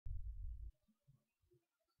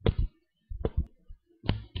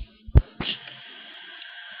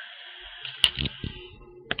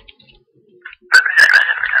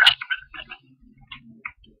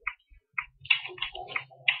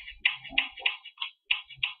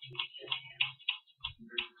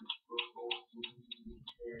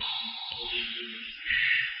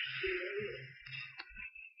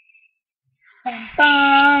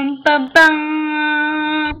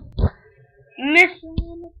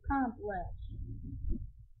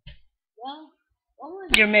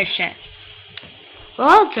your mission? Well,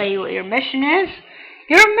 I'll tell you what your mission is.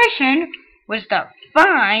 Your mission was to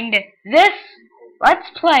find this Let's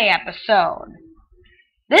Play episode.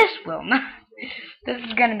 This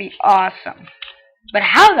is gonna be awesome. But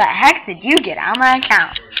how the heck did you get on my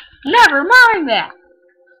account? Never mind that.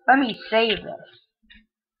 Let me save this.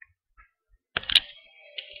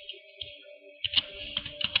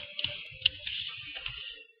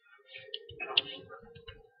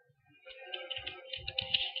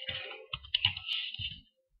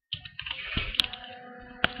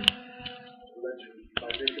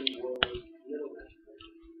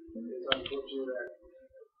 It's unfortunate that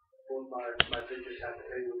both my victims have to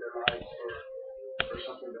pay with their lives for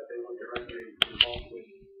something that they were directly involved with.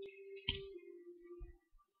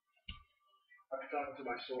 I've talked to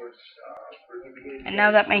my source and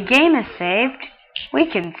now that my game is saved, we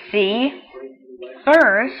can see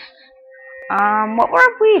first. What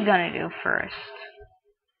were we gonna do first?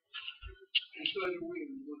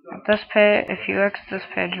 At this page, if you exit this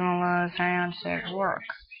page, you will lose any unsaved work.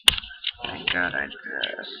 Thank God I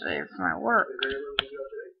saved my work.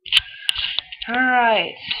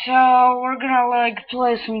 Alright, so we're gonna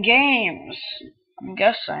play some games. I'm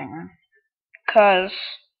guessing. Cause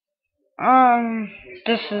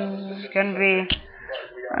this is gonna be,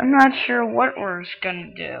 I'm not sure what we're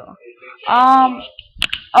gonna do. Oh,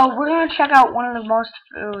 we're gonna check out one of the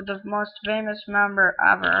most famous member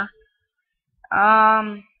ever.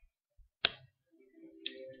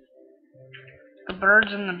 The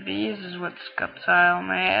birds and the bees is what Sploder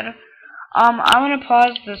made. I'm gonna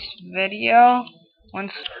pause this video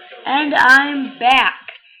once, and I'm back.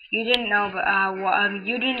 You didn't know, but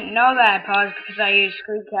you didn't know that I paused because I used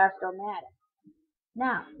Screencast-O-Matic.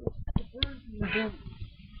 Now, the birds and the bees.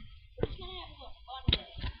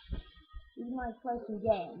 You might play some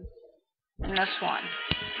games in this one.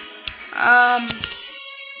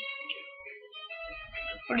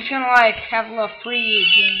 We're just gonna have a little free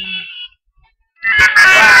game.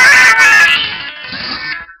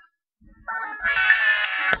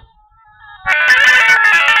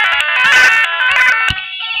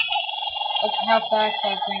 Look how fast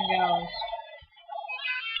that thing goes.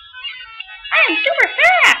 I'm super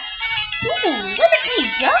fast! Ooh, look at me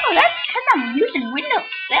go! That's because I'm using Windows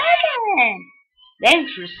 7!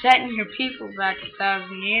 Thanks for setting your people back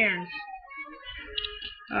 1,000 years.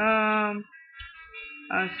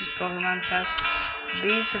 This is Pokemon test.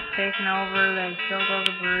 Bees have taken over, they've killed all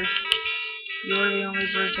the birds. You're the only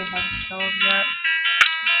bird they haven't killed yet.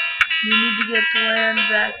 You need to get to land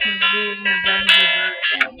back to the bees and avenge the bird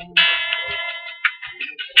family.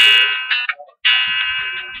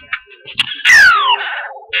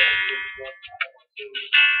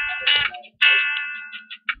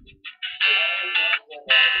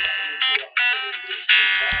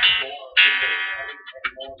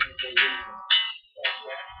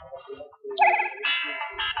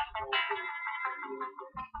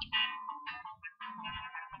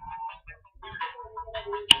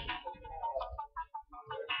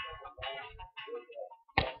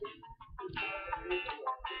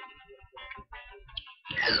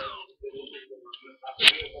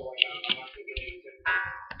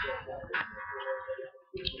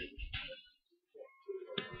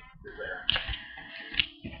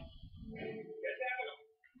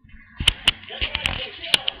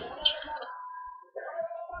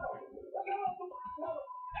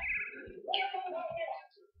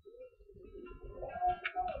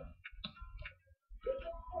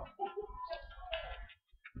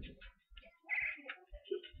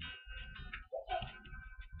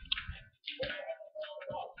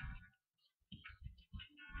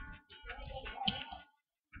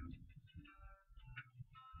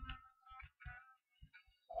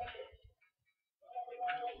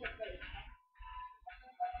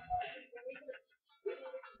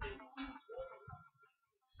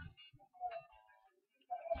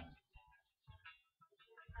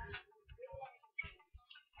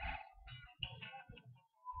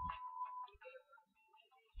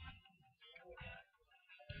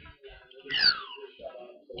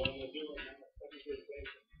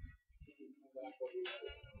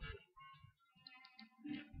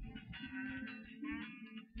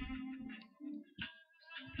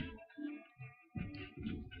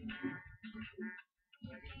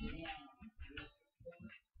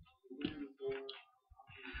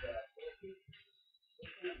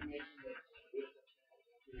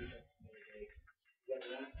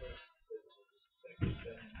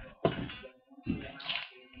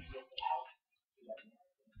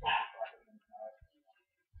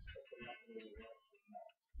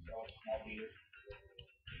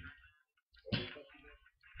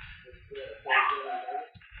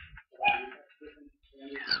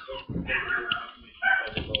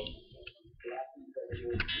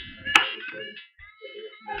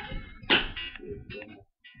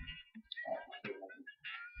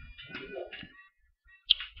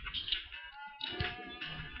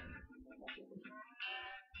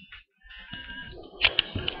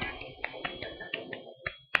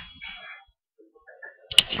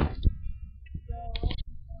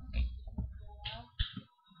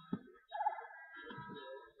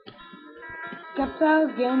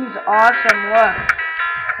 Skeptile's game is awesome. Look,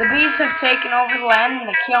 the bees have taken over the land and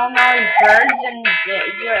they're killing all these birds, and this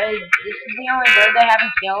is the only bird they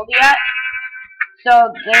haven't killed yet. So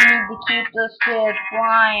they need to keep this kid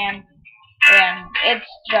flying, and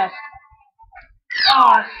it's just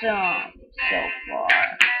awesome so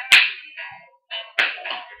far.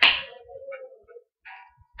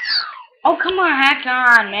 Oh, come on, heck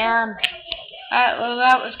on, man. That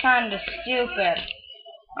was kind of stupid.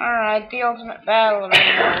 Alright, the ultimate battle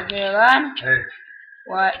arena will do that. Hey.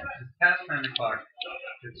 What? It's past 9 o'clock.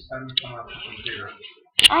 It's time to come off the computer.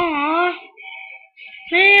 Aww.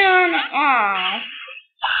 Man, aww.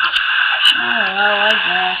 Oh, well, I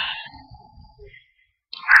guess.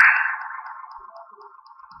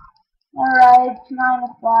 Alright, it's 9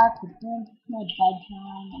 o'clock. It's my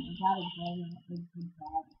bedtime, and I gotta go to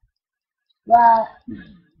bed. Well,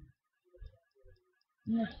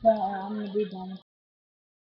 I'm gonna be done.